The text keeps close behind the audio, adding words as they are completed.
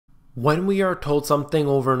When we are told something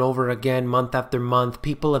over and over again, month after month,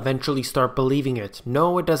 people eventually start believing it.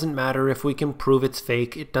 No, it doesn't matter if we can prove it's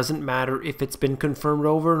fake. It doesn't matter if it's been confirmed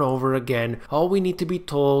over and over again. All we need to be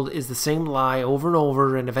told is the same lie over and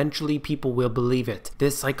over, and eventually people will believe it.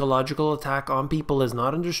 This psychological attack on people is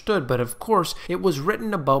not understood, but of course, it was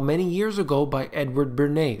written about many years ago by Edward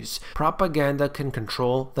Bernays. Propaganda can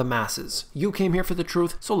control the masses. You came here for the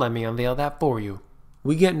truth, so let me unveil that for you.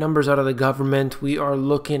 We get numbers out of the government, we are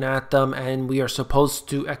looking at them, and we are supposed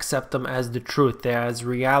to accept them as the truth, as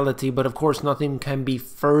reality, but of course nothing can be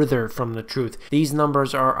further from the truth. These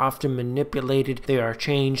numbers are often manipulated, they are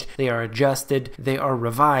changed, they are adjusted, they are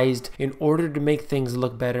revised in order to make things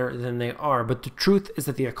look better than they are. But the truth is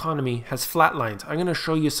that the economy has flatlined. I'm going to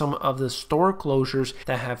show you some of the store closures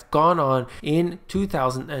that have gone on in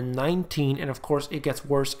 2019, and of course it gets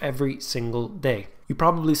worse every single day. You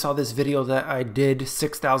probably saw this video that I did,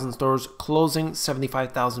 6,000 stores closing,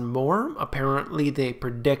 75,000 more. Apparently they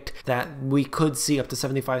predict that we could see up to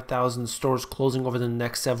 75,000 stores closing over the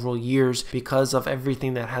next several years because of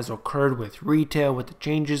everything that has occurred with retail, with the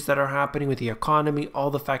changes that are happening with the economy. All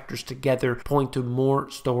the factors together point to more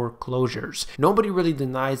store closures. Nobody really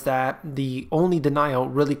denies that. The only denial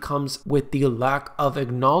really comes with the lack of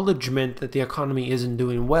acknowledgement that the economy isn't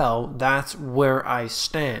doing well. That's where I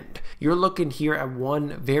stand. You're looking here at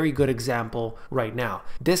one very good example right now.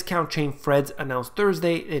 Discount chain Fred's announced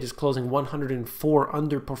Thursday it is closing 104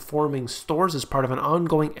 underperforming stores as part of an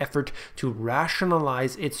ongoing effort to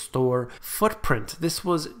rationalize its store footprint. This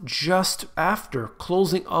was just after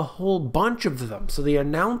closing a whole bunch of them. So the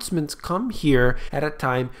announcements come here at a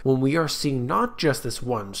time when we are seeing not just this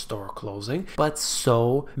one store closing, but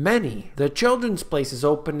so many. The Children's Place is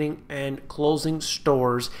opening and closing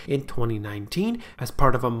stores in 2019 as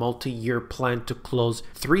part of a multi-year plan to close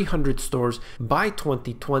 300 stores by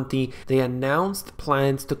 2020. They announced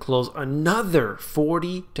plans to close another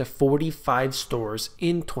 40 to 45 stores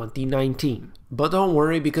in 2019. But don't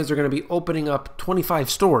worry, because they're going to be opening up 25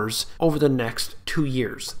 stores over the next 2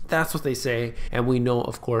 years. That's what they say, and we know,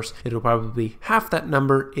 of course, it'll probably be half that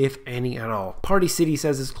number, if any at all. Party City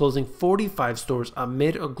says it's closing 45 stores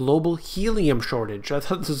amid a global helium shortage. I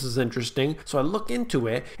thought this was interesting, so I look into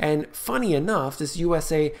it, and funny enough, this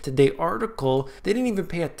USA Today article, they didn't even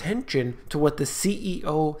pay attention to what the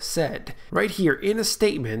CEO said. Right here, in a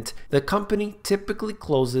statement, the company typically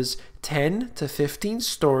closes 10 to 15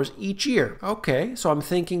 stores each year. Okay, so I'm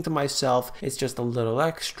thinking to myself, it's just a little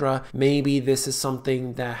extra. Maybe this is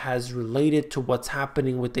something that has related to what's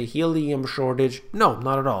happening with the helium shortage. No,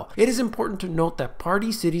 not at all. It is important to note that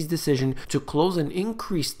Party City's decision to close an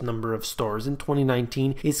increased number of stores in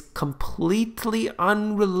 2019 is completely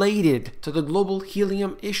unrelated to the global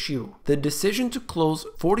helium issue. The decision to close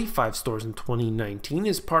 45 stores in 2019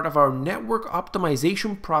 is part of our network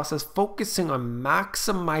optimization process focusing on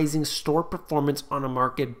maximizing store performance on a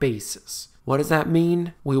market basis. What does that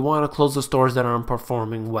mean? We want to close the stores that aren't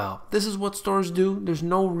performing well. This is what stores do. There's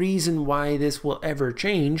no reason why this will ever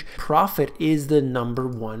change. Profit is the number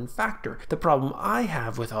one factor. The problem I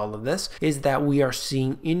have with all of this is that we are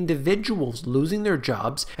seeing individuals losing their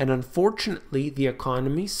jobs, and unfortunately the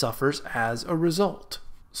economy suffers as a result.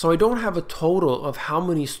 So I don't have a total of how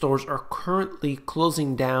many stores are currently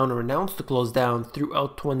closing down or announced to close down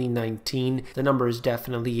throughout 2019. The number is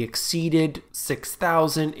definitely exceeded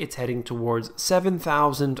 6,000. It's heading towards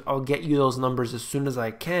 7,000. I'll get you those numbers as soon as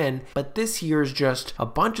I can. But this here is just a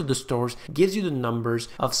bunch of the stores, gives you the numbers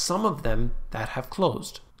of some of them that have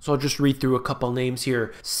closed. So I'll just read through a couple names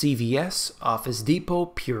here. CVS, Office Depot,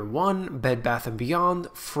 Pier 1, Bed Bath & Beyond,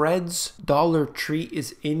 Fred's, Dollar Tree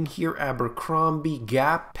is in here, Abercrombie,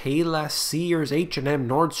 Gap, Payless, Sears, H&M,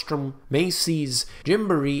 Nordstrom, Macy's,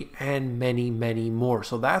 Gymboree, and many, many more.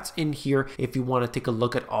 So that's in here if you want to take a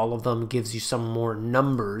look at all of them. It gives you some more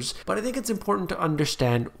numbers. But I think it's important to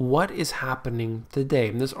understand what is happening today.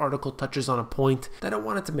 And this article touches on a point that I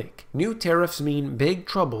wanted to make. New tariffs mean big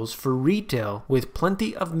troubles for retail with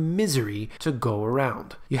plenty of misery to go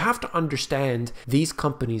around. You have to understand these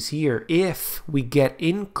companies here if we get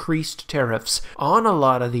increased tariffs on a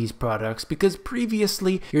lot of these products, because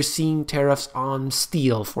previously you're seeing tariffs on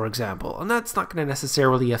steel, for example, and that's not going to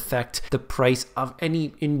necessarily affect the price of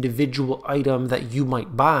any individual item that you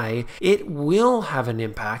might buy. It will have an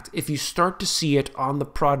impact if you start to see it on the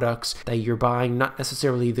products that you're buying, not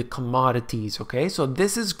necessarily the commodities, okay? So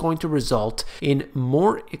this is going to result in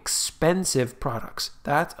more expensive products.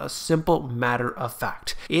 That That's a simple matter of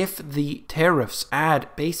fact. If the tariffs add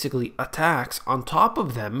basically a tax on top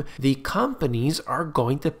of them, the companies are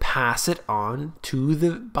going to pass it on to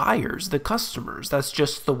the buyers, the customers. That's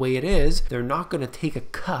just the way it is. They're not going to take a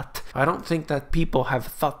cut. I don't think that people have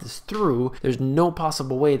thought this through. There's no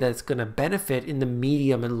possible way that it's going to benefit in the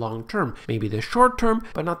medium and long term. Maybe the short term,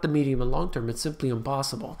 but not the medium and long term. It's simply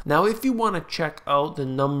impossible. Now, if you want to check out the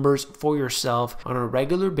numbers for yourself on a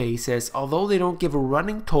regular basis, although they don't give a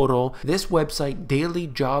running total, this website,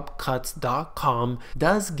 dailyjobcuts.com,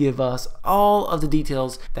 does give us all of the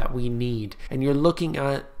details that we need. And you're looking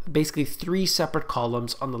at basically 3 separate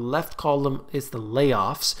columns. On the left column is the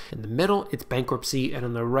layoffs, in the middle it's bankruptcy, and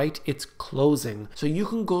on the right it's closing. So you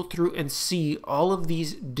can go through and see all of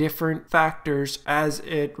these different factors as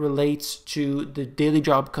it relates to the daily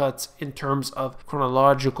job cuts in terms of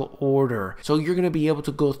chronological order. So you're going to be able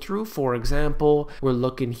to go through, for example, we're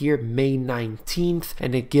looking here May 19th,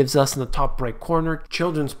 and it gives us in the top right corner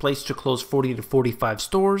Children's Place to close 40 to 45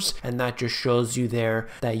 stores, and that just shows you there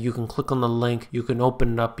that you can click on the link, you can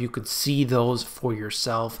open it up, you could see those for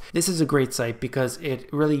yourself. This is a great site because it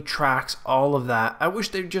really tracks all of that. I wish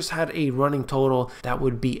they just had a running total. That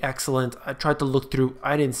would be excellent. I tried to look through,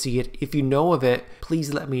 I didn't see it. If you know of it,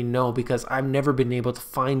 please let me know, because I've never been able to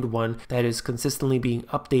find one that is consistently being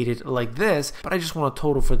updated like this. But I just want a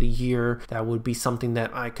total for the year. That would be something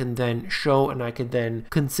that I can then show and I can then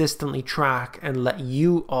consistently track and let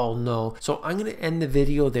you all know. So I'm going to end the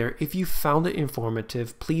video there. If you found it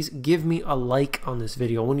informative, please give me a like on this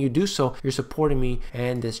video. When you do so, you're supporting me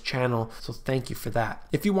and this channel, so thank you for that.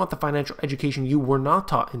 If you want the financial education you were not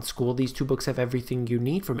taught in school, these 2 books have everything you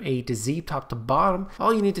need from A to Z, top to bottom.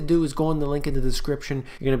 All you need to do is go on the link in the description.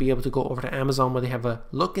 You're going to be able to go over to Amazon, where they have a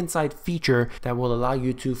look inside feature that will allow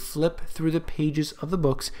you to flip through the pages of the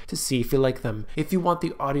books to see if you like them. If you want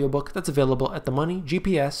the audiobook, that's available at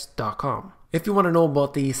themoneygps.com. If you want to know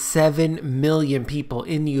about the 7 million people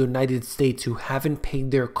in the United States who haven't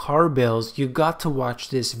paid their car bills, you got to watch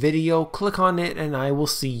this video. Click on it and I will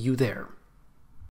see you there.